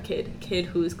give that kid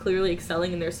who's clearly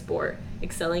excelling in their sport,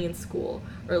 excelling in school,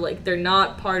 or like they're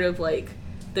not part of like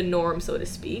the norm, so to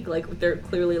speak, like they're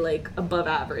clearly like above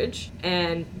average,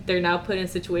 and they're now put in a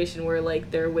situation where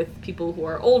like they're with people who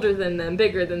are older than them,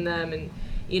 bigger than them, and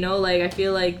like I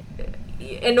feel like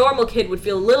a normal kid would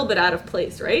feel a little bit out of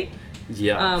place, right?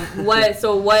 Yeah.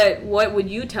 What would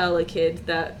you tell a kid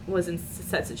that was in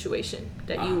that situation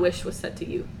that you wish was said to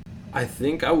you? I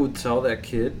think I would tell that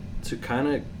kid to kind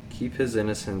of keep his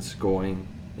innocence going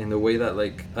in the way that,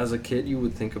 like, as a kid you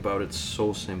would think about it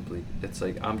so simply. It's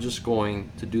like, I'm just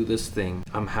going to do this thing,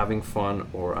 I'm having fun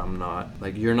or I'm not.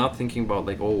 Like, you're not thinking about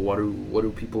like, oh, what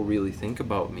do people really think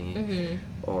about me?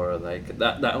 Mm-hmm. Or like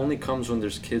that only comes when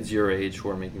there's kids your age who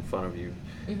are making fun of you.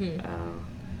 Mm-hmm.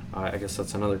 I guess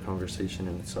that's another conversation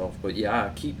in itself. But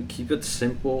yeah, keep it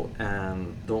simple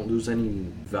and don't lose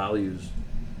any values.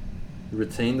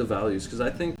 Retain the values, because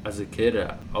I think as a kid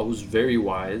I was very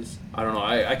wise. I don't know,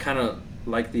 I kind of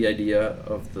like the idea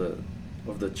of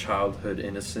the childhood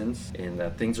innocence, and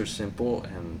that things are simple,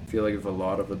 and I feel like if a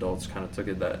lot of adults kind of took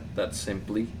it that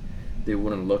simply, they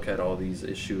wouldn't look at all these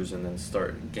issues and then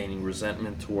start gaining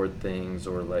resentment toward things,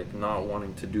 or like not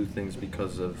wanting to do things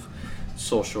because of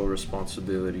social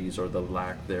responsibilities or the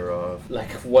lack thereof.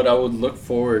 Like, what I would look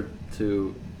forward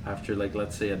to after, like,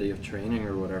 let's say a day of training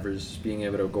or whatever, is just being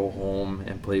able to go home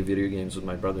and play video games with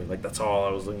my brother. Like, that's all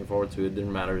I was looking forward to. It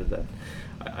didn't matter that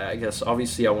I guess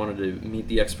obviously I wanted to meet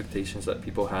the expectations that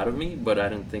people had of me, but I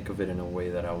didn't think of it in a way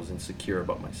that I was insecure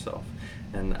about myself.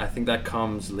 And I think that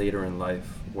comes later in life,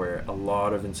 where a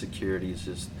lot of insecurity is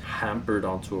just hampered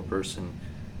onto a person.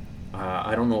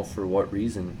 I don't know for what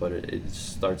reason, but it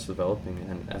just starts developing.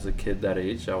 And as a kid that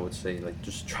age, I would say, like,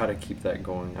 just try to keep that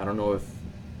going. I don't know if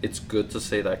it's good to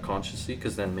say that consciously,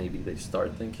 because then maybe they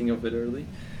start thinking of it early.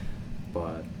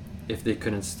 But if they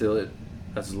could instill it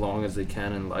as long as they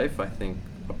can in life, I think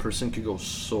a person could go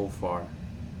so far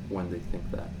when they think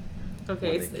that.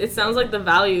 Okay, it sounds like the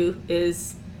value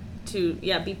is to,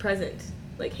 be present.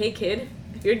 Like, hey kid,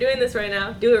 if you're doing this right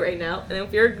now, do it right now. And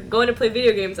if you're going to play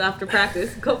video games after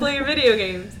practice, go play your video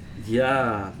games.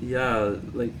 Yeah,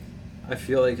 like, I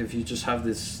feel like if you just have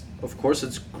this, of course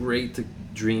it's great to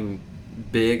dream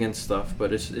big and stuff,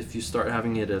 but if you start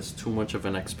having it as too much of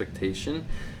an expectation,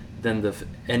 then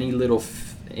any little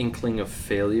inkling of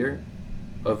failure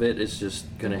of it is just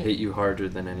gonna hit you harder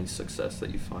than any success that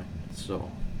you find. So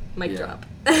mic drop.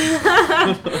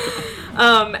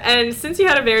 And since you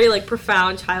had a very like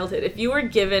profound childhood, if you were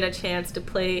given a chance to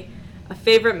play a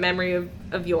favorite memory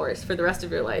of yours for the rest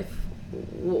of your life,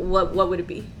 what would it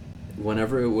be?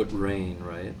 Whenever it would rain,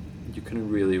 right? You couldn't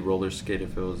really roller skate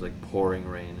if it was like pouring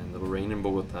rain, and the rain in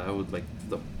Bogota was like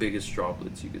the biggest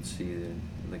droplets you could see,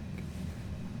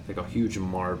 like a huge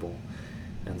marble.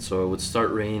 And so it would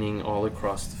start raining all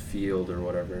across the field or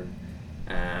whatever,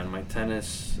 and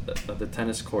the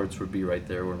tennis courts would be right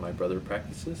there where my brother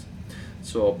practices.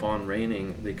 So upon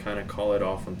raining, they kind of call it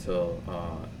off until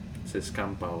se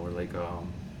escampa, or like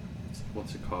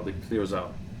what's it called? It clears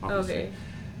out, obviously. Okay.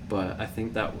 But I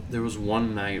think that there was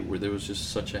one night where there was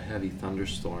just such a heavy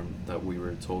thunderstorm that we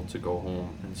were told to go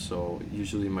home, and so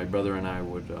usually my brother and I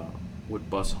would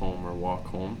bus home or walk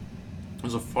home. It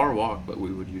was a far walk, but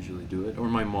we would usually do it, or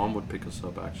my mom would pick us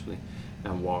up actually,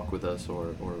 and walk with us,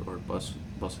 or bus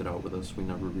it out with us. We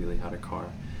never really had a car,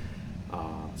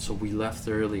 so we left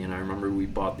early, and I remember we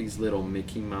bought these little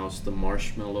Mickey Mouse, the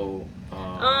marshmallow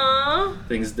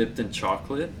things dipped in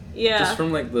chocolate. Yeah. Just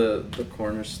from like the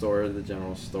corner store, the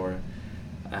general store,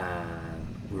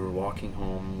 and we were walking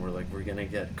home. We're like, we're gonna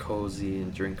get cozy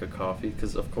and drink a coffee,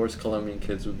 because of course Colombian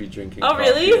kids would be drinking coffee.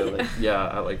 Really?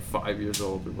 At like 5 years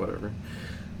old or whatever.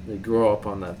 They grow up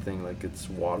on that thing like it's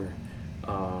water.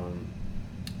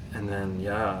 And then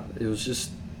it was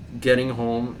just getting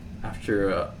home after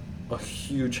a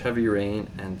huge heavy rain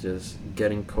and just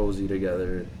getting cozy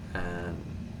together and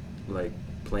like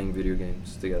playing video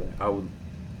games together.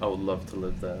 I would love to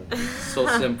live that. It's so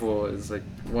simple. It's like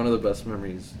one of the best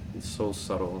memories. It's so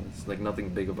subtle. It's like nothing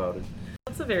big about it.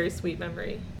 That's a very sweet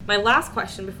memory. My last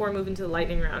question before moving to the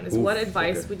lightning round is, what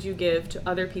advice would you give to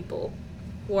other people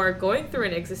who are going through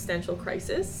an existential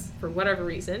crisis for whatever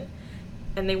reason,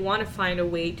 and they want to find a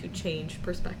way to change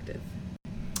perspective?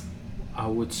 I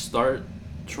would start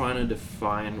trying to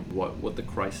define what the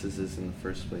crisis is in the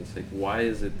first place. Like, why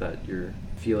is it that you're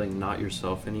feeling not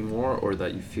yourself anymore, or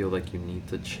that you feel like you need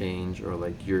to change, or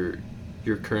like your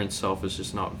current self is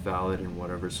just not valid in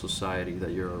whatever society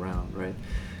that you're around, right?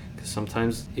 Because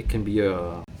sometimes it can be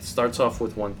starts off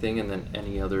with one thing, and then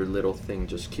any other little thing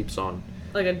just keeps on.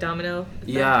 Like a domino effect?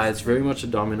 Yeah, it's very much a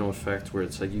domino effect, where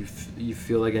it's like you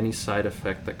feel like any side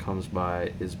effect that comes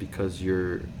by is because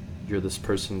you're this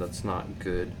person that's not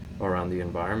good around the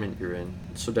environment you're in.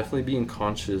 So definitely being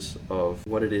conscious of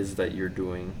what it is that you're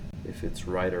doing, if it's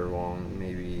right or wrong.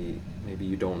 Maybe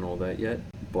you don't know that yet,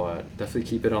 but definitely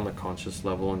keep it on the conscious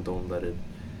level, and don't let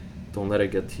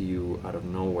it get to you out of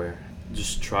nowhere.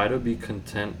 Just try to be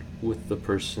content with the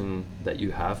person that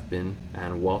you have been,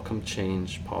 and welcome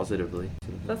change positively.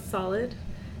 That's solid.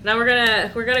 Now we're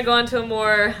gonna go into a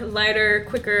more lighter,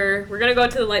 quicker. We're gonna go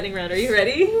into the lightning round. Are you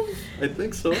ready? I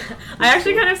think so. I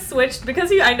actually kind of switched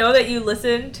because I know that you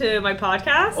listen to my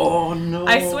podcast. Oh no!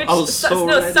 I switched. I was so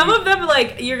ready. Some of them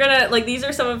you're gonna these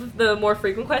are some of the more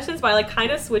frequent questions, but I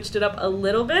kind of switched it up a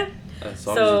little bit. As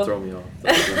long as you throw me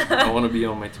off. I want to be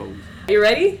on my toes. Are you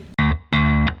ready?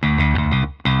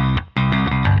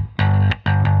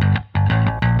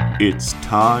 It's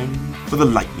time for the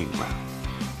lightning round.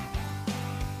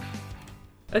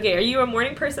 Okay, are you a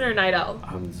morning person or a night owl?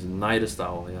 I'm the nightest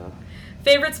owl, yeah.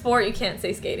 Favorite sport? You can't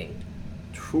say skating.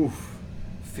 Oof.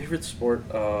 Favorite sport?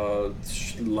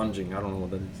 Lunging. I don't know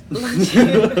what that is.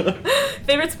 Lunging.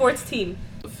 Favorite sports team?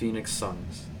 The Phoenix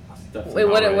Suns. Wait,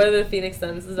 what are the Phoenix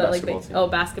Suns? Is that basketball team.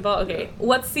 Basketball? Okay. Yeah.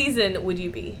 What season would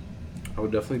you be? I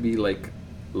would definitely be like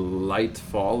light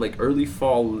fall, like early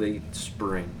fall, late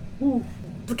spring. Ooh.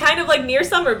 Kind of like near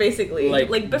summer, basically.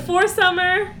 Like before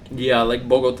summer? Yeah, like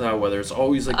Bogota weather. It's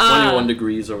always like 21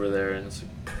 degrees over there, and it's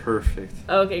like perfect.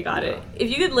 Okay, got it. If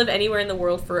you could live anywhere in the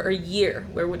world for a year,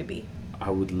 where would it be?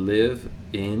 I would live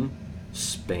in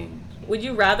Spain. Would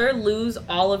you rather lose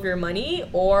all of your money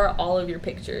or all of your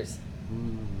pictures?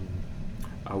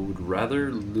 I would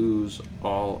rather lose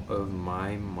all of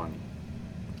my money.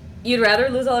 You'd rather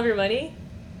lose all of your money?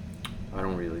 I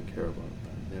don't really care about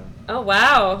that, yeah. Oh,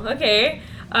 wow. Okay.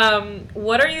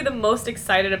 What are you the most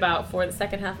excited about for the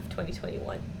second half of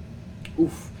 2021?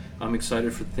 Oof. I'm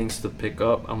excited for things to pick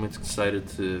up. I'm excited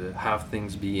to have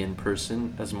things be in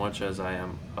person, as much as I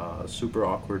am a super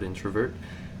awkward introvert.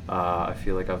 I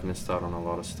feel like I've missed out on a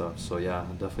lot of stuff. So yeah,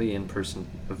 definitely in-person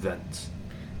events.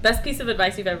 Best piece of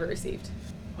advice you've ever received?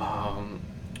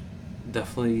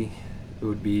 Definitely it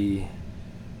would be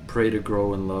pray to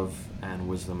grow in love and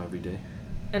wisdom every day.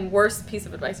 And worst piece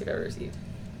of advice you've ever received?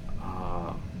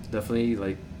 Definitely,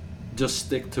 like, just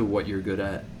stick to what you're good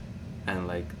at. And,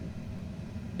 like,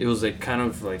 it was, like, kind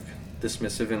of, like,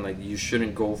 dismissive and, like, you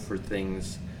shouldn't go for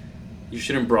things. You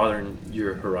shouldn't broaden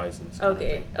your horizons.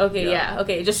 Okay,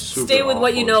 okay. Just Super stay with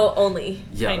what you awful. know only.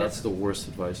 Yeah, that's the worst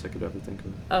advice I could ever think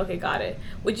of. Okay, got it.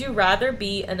 Would you rather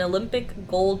be an Olympic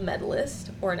gold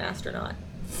medalist or an astronaut?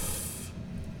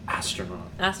 Astronaut.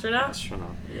 Astronaut?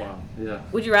 Astronaut. Wow, yeah.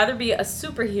 Would you rather be a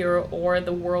superhero or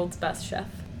the world's best chef?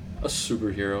 A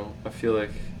superhero. I feel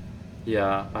like,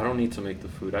 yeah, I don't need to make the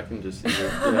food. I can just eat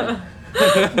it. Yeah.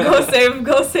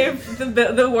 go save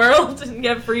the world and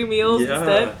get free meals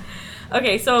instead.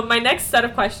 Okay, so my next set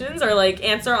of questions are like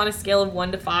answer on a scale of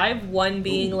 1 to 5. 1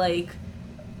 being like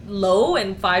low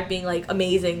and 5 being like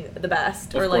amazing, the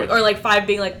best, or like 5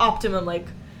 being like optimum, like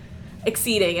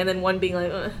exceeding, and then 1 being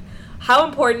like. How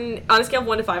important, on a scale of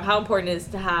 1 to 5, how important is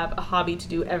to have a hobby to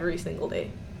do every single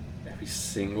day? Every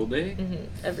single day? Mm-hmm.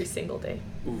 Every single day.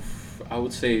 Oof, I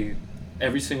would say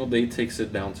every single day takes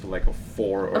it down to like a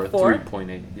 4 or a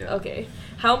 3.8. Yeah. Okay.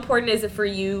 How important is it for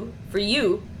you,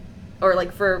 or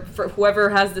like for whoever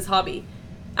has this hobby?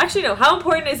 Actually, no. How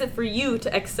important is it for you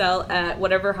to excel at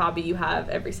whatever hobby you have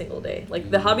every single day? Like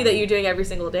the hobby that you're doing every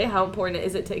single day, how important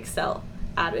is it to excel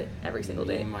at it every single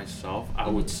day? Myself, I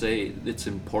would say its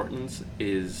importance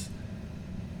is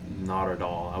not at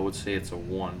all. I would say it's a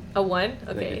 1. A 1?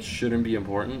 Okay. Like it shouldn't be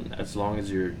important as long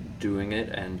as you're doing it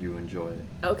and you enjoy it.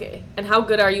 Okay. And how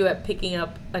good are you at picking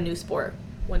up a new sport?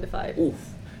 1 to 5. Oof.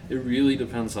 It really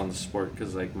depends on the sport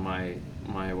because like my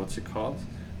what's it called?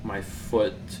 My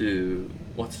foot to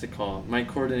what's it called? My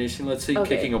coordination. Let's say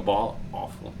kicking a ball,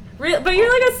 awful. Really? But you're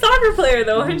like a soccer player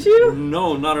though, aren't you?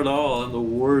 No, not at all. I'm the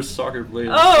worst soccer player.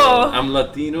 Oh. I'm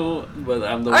Latino, but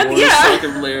I'm the worst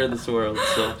soccer player in this world.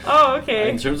 So. Oh, okay.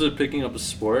 In terms of picking up a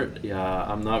sport, yeah,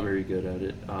 I'm not very good at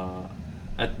it.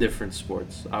 At different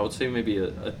sports, I would say maybe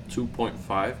a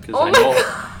 2.5 because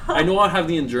I know I have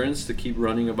the endurance to keep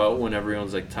running about when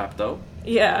everyone's like tapped out.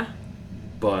 Yeah.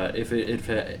 But if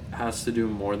it has to do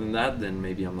more than that, then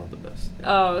maybe I'm not the best. Yeah.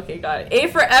 Oh, okay, got it. A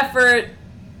for effort,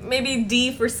 maybe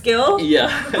D for skill?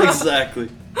 Yeah, exactly.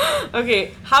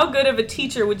 Okay, how good of a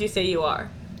teacher would you say you are?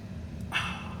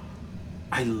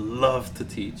 I love to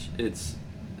teach. It's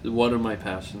one of my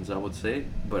passions, I would say,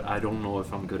 but I don't know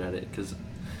if I'm good at it because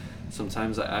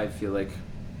sometimes I feel like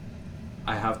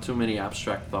I have too many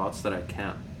abstract thoughts that I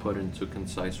can't put into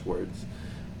concise words.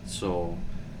 So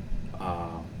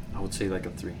I would say like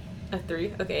a 3. A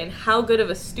 3? Okay, and how good of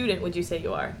a student would you say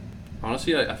you are?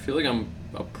 Honestly, I feel like I'm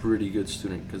a pretty good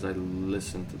student because I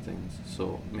listen to things.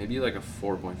 So maybe like a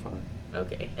 4.5.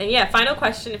 Okay. And yeah, final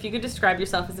question. If you could describe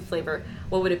yourself as a flavor,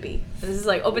 what would it be? And this is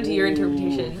like open to your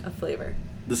interpretation of flavor.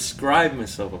 Describe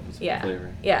myself as a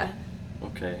flavor? Yeah.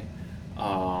 Okay.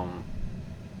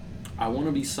 I want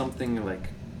to be something like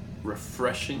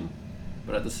refreshing,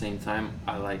 but at the same time,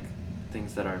 I like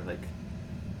things that are like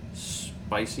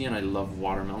spicy, and I love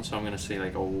watermelon, so I'm gonna say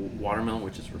like a watermelon,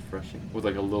 which is refreshing with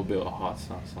like a little bit of hot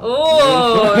sauce on it.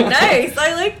 Oh, nice!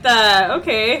 I like that.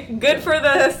 Okay, good for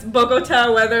this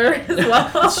Bogota weather as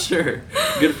well. Sure,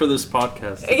 good for this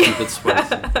podcast to keep it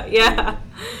spicy. Yeah.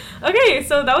 Okay,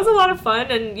 so that was a lot of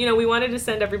fun, and you know we wanted to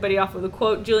send everybody off with a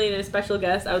quote. Julian, and a special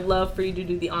guest, I would love for you to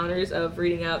do the honors of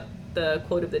reading out the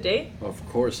quote of the day. Of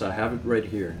course, I have it right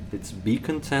here. It's be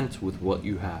content with what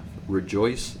you have.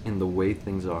 Rejoice in the way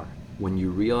things are. When you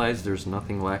realize there's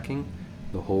nothing lacking,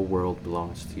 the whole world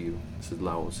belongs to you. This is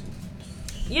Laozi.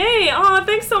 Yay! Oh,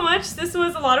 thanks so much. This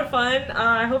was a lot of fun.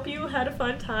 I hope you had a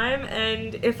fun time.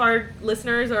 And if our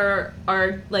listeners are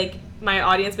like my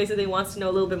audience basically wants to know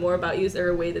a little bit more about you, is there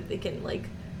a way that they can like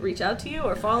reach out to you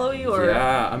or follow you? Or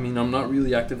yeah, I mean, I'm not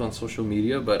really active on social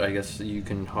media, but I guess you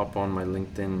can hop on my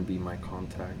LinkedIn and be my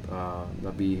contact.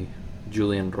 That'd be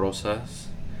Julian Rosas.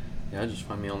 Yeah, just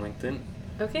find me on LinkedIn.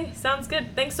 Okay, sounds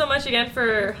good. Thanks so much again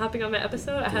for hopping on my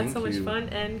episode. I had so much fun,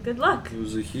 and good luck. It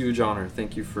was a huge honor.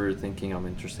 Thank you for thinking I'm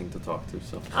interesting to talk to.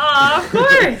 So. Aw, of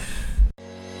course.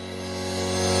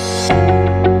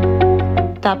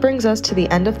 That brings us to the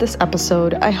end of this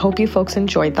episode. I hope you folks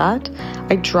enjoyed that.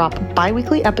 I drop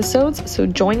bi-weekly episodes, so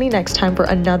join me next time for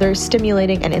another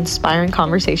stimulating and inspiring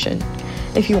conversation.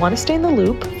 If you want to stay in the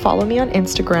loop, follow me on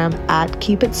Instagram at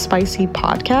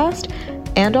KeepItSpicyPodcast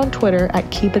and on Twitter at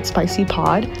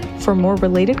KeepItSpicyPod for more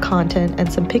related content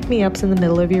and some pick-me-ups in the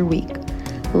middle of your week.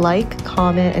 Like,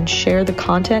 comment, and share the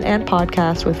content and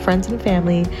podcast with friends and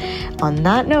family. On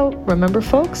that note, remember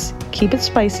folks, keep it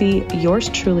spicy. Yours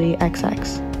truly,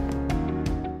 XX.